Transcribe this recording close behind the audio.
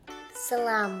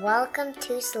Salam. Welcome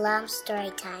to Salam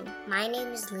Storytime. My name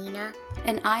is Lena.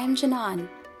 And I am Janan.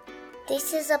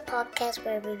 This is a podcast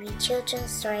where we read children's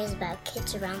stories about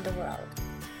kids around the world.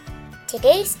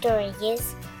 Today's story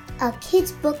is a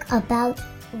kid's book about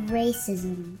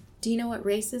racism. Do you know what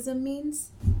racism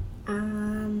means?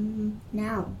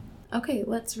 No. Okay,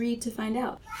 let's read to find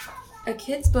out. A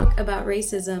kid's book about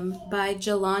racism by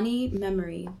Jelani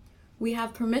Memory. We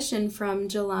have permission from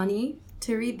Jelani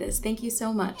to read this. Thank you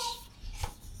so much.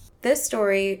 This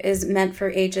story is meant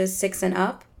for ages 6 and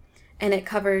up, and it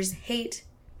covers hate,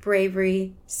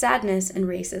 bravery, sadness, and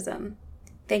racism.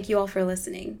 Thank you all for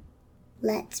listening.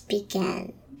 Let's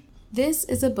begin. This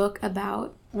is a book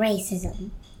about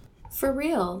racism. For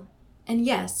real. And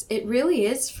yes, it really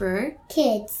is for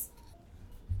kids.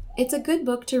 It's a good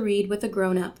book to read with a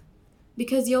grown-up,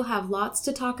 because you'll have lots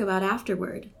to talk about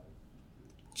afterward.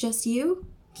 Just you?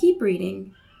 Keep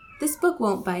reading. This book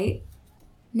won't bite.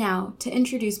 Now, to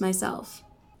introduce myself.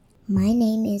 My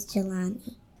name is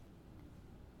Jelani.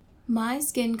 My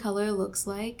skin color looks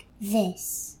like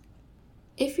this.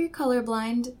 If you're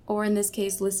colorblind, or in this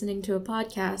case listening to a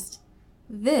podcast,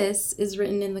 this is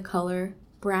written in the color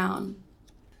brown.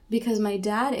 Because my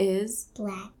dad is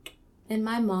black. And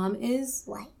my mom is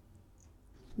white.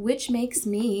 Which makes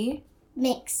me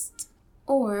mixed.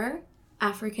 Or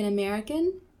African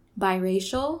American,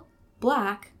 biracial,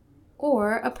 black,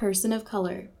 or a person of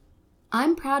color.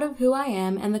 I'm proud of who I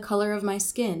am and the color of my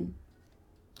skin.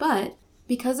 But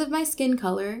because of my skin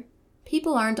color,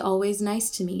 people aren't always nice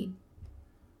to me.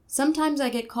 Sometimes I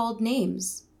get called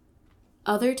names.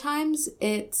 Other times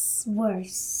it's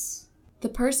worse. The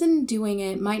person doing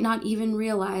it might not even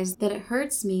realize that it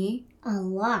hurts me a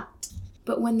lot.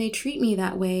 But when they treat me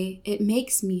that way, it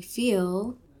makes me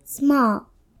feel small.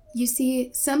 You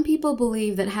see, some people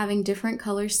believe that having different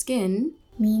color skin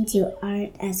means you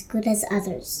aren't as good as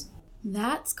others.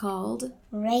 That's called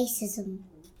racism.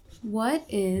 What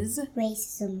is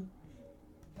racism?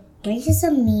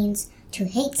 Racism means to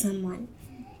hate someone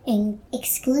and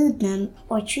exclude them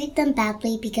or treat them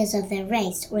badly because of their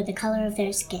race or the color of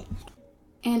their skin.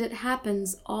 And it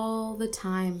happens all the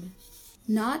time.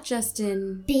 Not just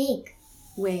in big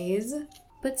ways,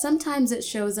 but sometimes it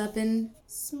shows up in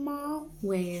small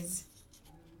ways.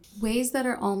 Ways that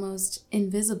are almost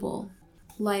invisible.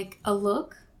 Like a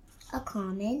look, a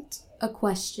comment, a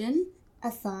question,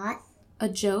 a thought, a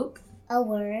joke, a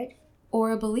word, or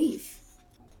a belief.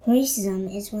 Racism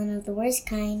is one of the worst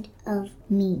kind of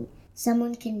mean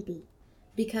someone can be.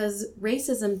 Because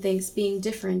racism thinks being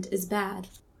different is bad.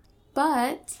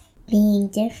 But being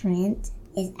different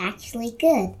is actually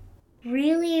good.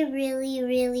 Really, really,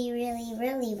 really, really,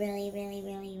 really, really, really,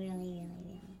 really, really,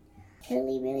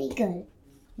 really, really good.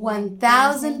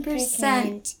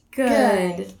 1000%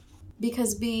 good.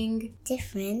 Because being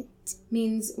different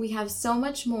means we have so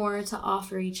much more to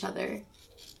offer each other.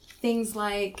 Things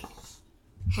like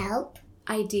help,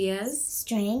 ideas,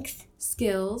 strength,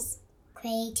 skills,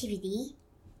 creativity,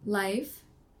 life,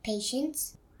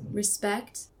 patience,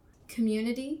 respect,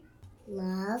 community,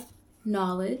 love,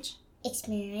 knowledge,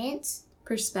 experience,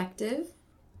 perspective,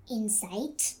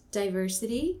 insight,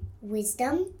 diversity,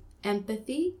 wisdom,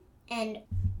 empathy, and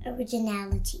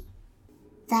originality.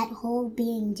 That whole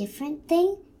being different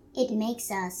thing, it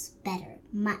makes us better,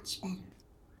 much better.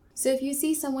 So if you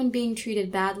see someone being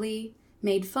treated badly,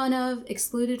 made fun of,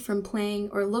 excluded from playing,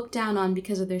 or looked down on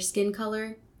because of their skin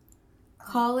color,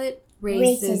 call it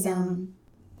racism.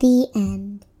 The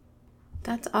end.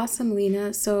 That's awesome,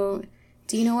 Lena. So,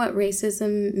 do you know what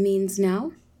racism means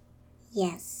now?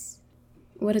 Yes.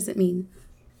 What does it mean?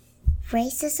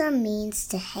 Racism means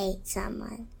to hate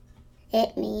someone.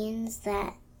 It means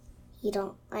that you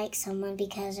don't like someone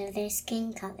because of their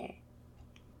skin color.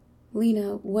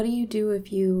 Lena, what do you do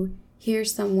if you hear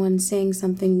someone saying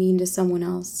something mean to someone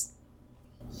else?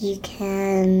 You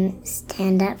can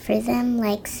stand up for them,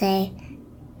 like say,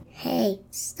 "Hey,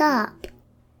 stop."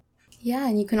 Yeah,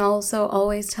 and you can also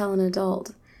always tell an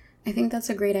adult. I think that's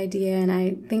a great idea, and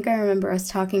I think I remember us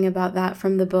talking about that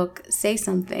from the book Say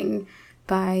Something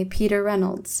by Peter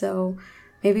Reynolds, so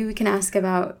maybe we can ask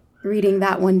about reading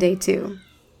that one day too.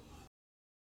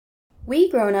 We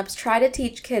grown-ups try to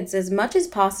teach kids as much as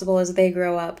possible as they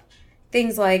grow up.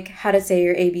 Things like how to say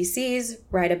your ABCs,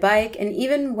 ride a bike, and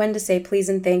even when to say please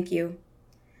and thank you.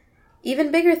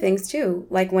 Even bigger things too,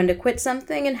 like when to quit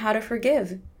something and how to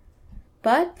forgive.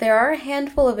 But there are a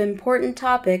handful of important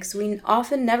topics we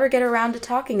often never get around to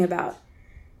talking about.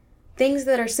 Things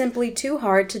that are simply too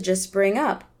hard to just bring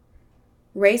up.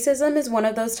 Racism is one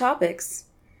of those topics.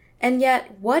 And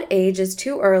yet, what age is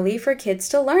too early for kids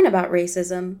to learn about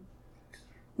racism?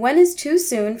 When is too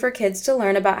soon for kids to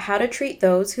learn about how to treat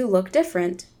those who look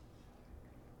different?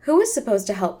 Who is supposed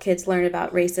to help kids learn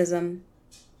about racism?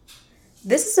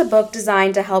 This is a book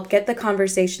designed to help get the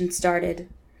conversation started,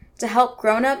 to help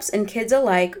grown-ups and kids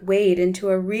alike wade into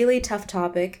a really tough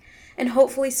topic and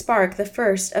hopefully spark the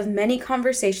first of many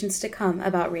conversations to come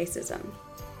about racism.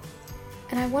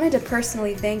 And I wanted to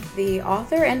personally thank the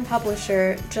author and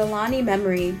publisher Jelani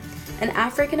Memory, an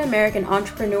African-American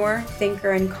entrepreneur,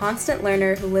 thinker, and constant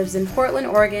learner who lives in Portland,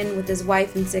 Oregon with his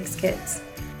wife and 6 kids.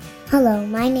 Hello,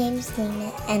 my name's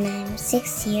Lena, and I'm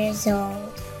 6 years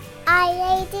old.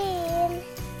 I'm 18.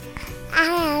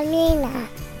 I am Lena.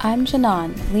 I'm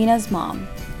Janan, Lena's mom.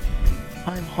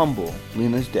 I'm Humble,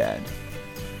 Lena's dad.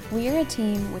 We are a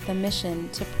team with a mission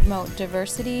to promote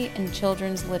diversity in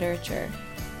children's literature.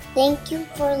 Thank you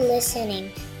for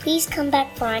listening. Please come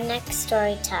back for our next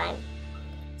story time.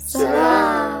 Salam.